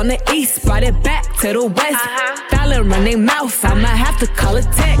bag up on the east, brought it back to the west. Dollar run they mouth, I might have to call it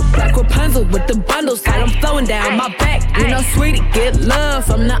tech. Like Rapunzel with the bundles, got them flowing down my back. You know, sweetie, get love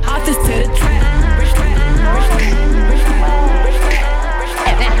from the office to the track.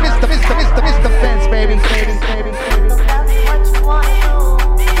 Mr. Vince, baby.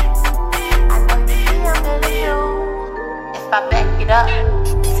 If I back it up,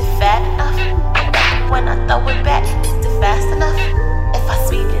 is it fat enough? When I throw it back, is it fast enough? If I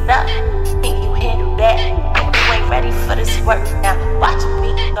speed it up, can you handle that? You ain't ready for this work now. Watch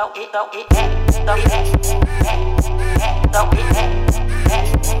me throw it back, throw it back, throw it back, I throw it back, throw it back,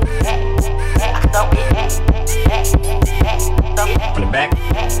 from the back,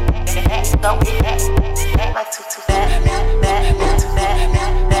 throw it back, like too fat, too fat.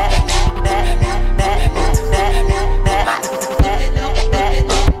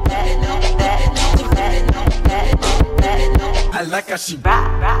 I like how she rock.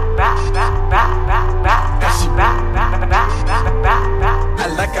 I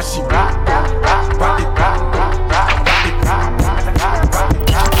like how she rock it.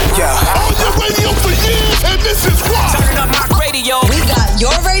 Yeah. On your radio for years, and this is why. Turn up my radio. We got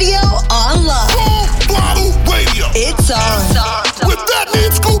your radio online.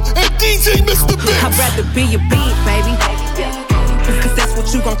 be your big, baby. Cause that's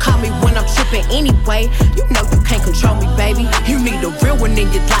what you gon' call me when I'm trippin' anyway. You know you can't control me, baby. You need a real one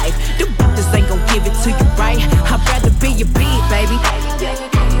in your life. The bitches ain't gon' give it to you, right? I'd rather be your big, baby.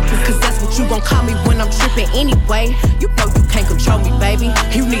 Cause that's what you gon' call me when I'm trippin' anyway. You know you can't control me, baby.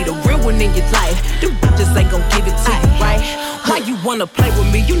 You need a real one in your life. The bitches ain't gon' give it to you, right? Why you wanna play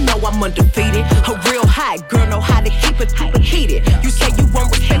with me? You know I'm undefeated. A real hot girl know how to keep it heated. You say you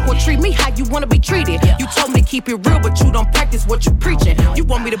won't respect or treat me how you wanna be treated. You told me to keep it real, but you don't practice what you preaching. You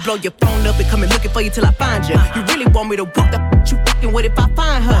want me to blow your phone up and come and looking for you till I find you. You really want me to whoop the you fucking with if I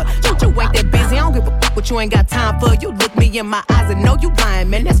find her. You ain't that busy, I don't give a fuck what you ain't got time for. You look me in my eyes and know you lying,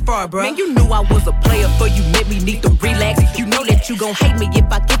 man, that's far, bro. Man, you knew I was a player, for you met me, need to relax. You know that you gon' hate me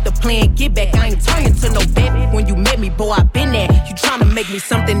if I get the plan, get back. I ain't turning to no baby. When you met me, boy, I been there. You tryna make me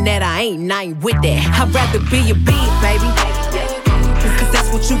something that I ain't with that. I'd rather be your big, baby. Cause that's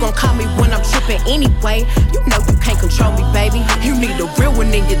what you gon' call me when I'm trippin' anyway. You know you can't control me, baby. You need a real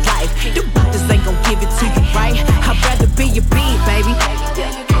one in your life. The bitches ain't gon' give it to you, right? I'd rather be your big, baby.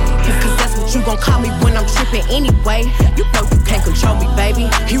 Cause that's what you gon' call me when I'm trippin' anyway. You know you can't control me, baby.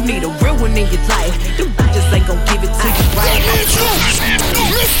 You need a real one in your life. The bitches ain't gon' give it to you, right?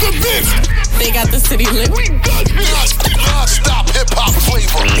 Mr. Vince! They got the city lit. Non-stop hip-hop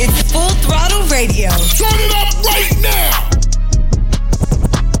flavor. It's Full Throttle Radio. Turn it up right now!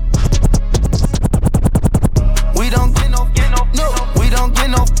 We don't get no, no. We don't get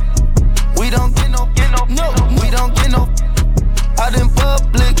no, we don't get no, no. We don't get no. Out in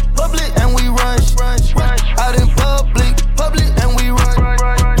public, and we rush. Out in public, and we run.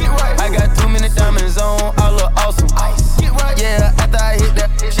 Get right. I got too many diamonds on, I look awesome. Get right. Yeah, after I hit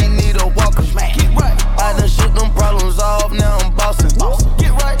that, she need a walker. Get right. I done shoot them problems off, now I'm bossing.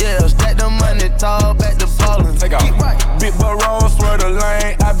 Get right. Yeah, stack the money tall, back to ballin'. Take off. Get right. Big boy roll, swear the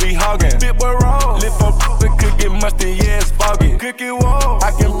lane, I be hogging. Big boy roll, lift up the cookie musty, yeah, it's foggy. Cookie wall, I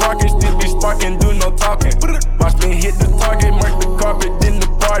can park it, still be sparking, do no talking. Watch me hit the target, mark the carpet, then the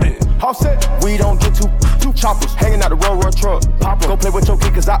party. All set, we don't get two choppers hanging out the road truck. Pop go play with your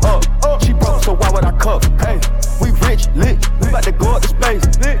kid, cause I up. She broke, so why would I cup? Hey, we rich, lit, we bout to go up to space.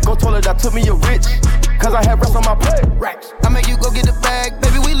 Go told her that took me a rich, cause I had rest on my plate. Racks. I make you go get the bag,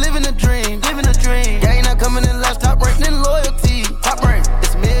 baby, we living a dream. Yeah, ain't not coming in last, top rank in loyalty. Top rank,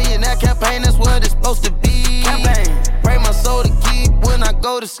 it's a millionaire campaign, that's what it's supposed to be. Campaign, pray my soul to keep when I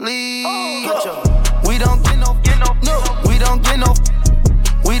go to sleep. We don't get no, no. We don't get no,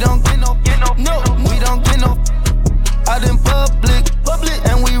 we don't get no, no. We don't get no. Out in public,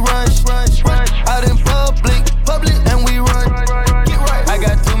 and we rush. Out in public, and we run. Get right. I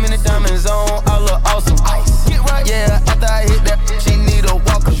got too many diamonds on, I look awesome. Get right. Yeah, after I hit that, she need a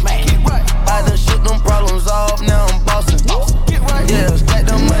walker. Get right. I done shoot them problems off, now I'm bossing. Get right. Yeah, stack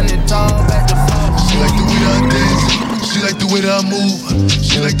the money tall, back to fall. She like the way that I dance. She like the way that I move.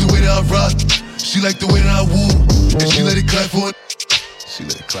 She like the way that I rock. She like the way that I woo. And she let it clap for it. She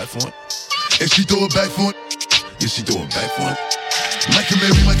let it clap for it. And she throw it back for it. Yeah, she throw it back for it. Mike and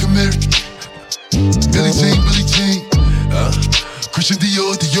Mary. Billie Jean. Christian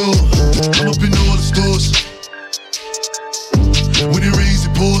Dior. I'm up in all the stores. When it rains,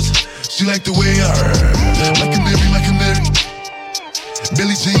 it pours. She like the way I heard. Mike and Mary.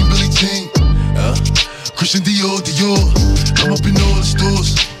 Billie Jean. Christian Dior. I'm up in all the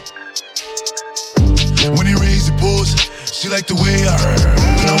stores. When it rains, it pours. She like the way I heard.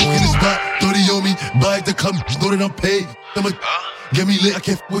 When I walk in the spot, 30 on me, buy it to come, know that I'm paid. I'ma get me lit, I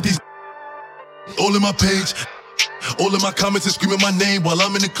can't with these. All in my page, all in my comments and screaming my name while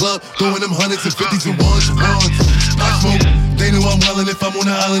I'm in the club, throwing them hundreds and fifties and ones. I smoke, they know I'm wildin'. If I'm on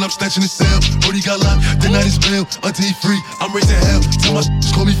the island, I'm snatching the cell. Brody got locked, the night is bail. Until he free, I'm raising hell. Tell my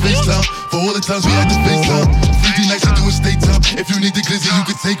just call me FaceTime. For all the times we had to FaceTime. 3D nights to do a state time. If you need the glizzy, you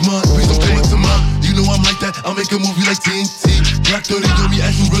can take mine. Please don't come up to mine. You know I'm like that, I'll make a movie like TNT. Black 30 on me,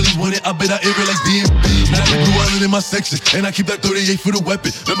 as you really want it. I bet I air it like DMB. Now the Blue Island in my section, and I keep that 38 for the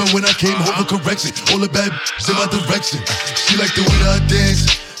weapon. Remember when I came home for correction? All the bad in my direction. She like the way that I dance.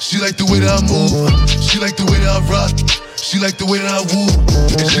 She like the way that I move. She like the way that I rock. She like the way that I woo.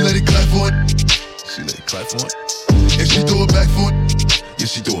 And she let it clap for it. And she throw it back for it.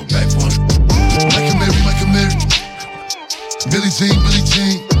 Yeah, she throw it back for it. Mike and Mary. Billie Jean.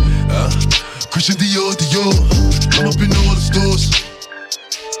 Christian Dior. I'm up in all the stores.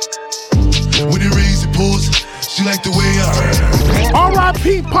 When it rains, it pours. She like the way I heard.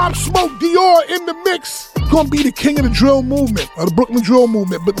 R.I.P. Pop Smoke Dior in the mix. Gonna be the king of the drill movement, or the Brooklyn drill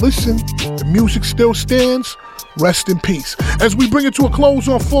movement. But listen, the music still stands. Rest in peace. As we bring it to a close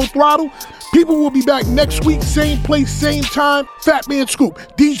on Full Throttle, people will be back next week, same place, same time. Fatman Scoop,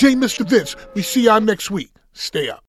 DJ Mr. Vince. We see y'all next week. Stay up.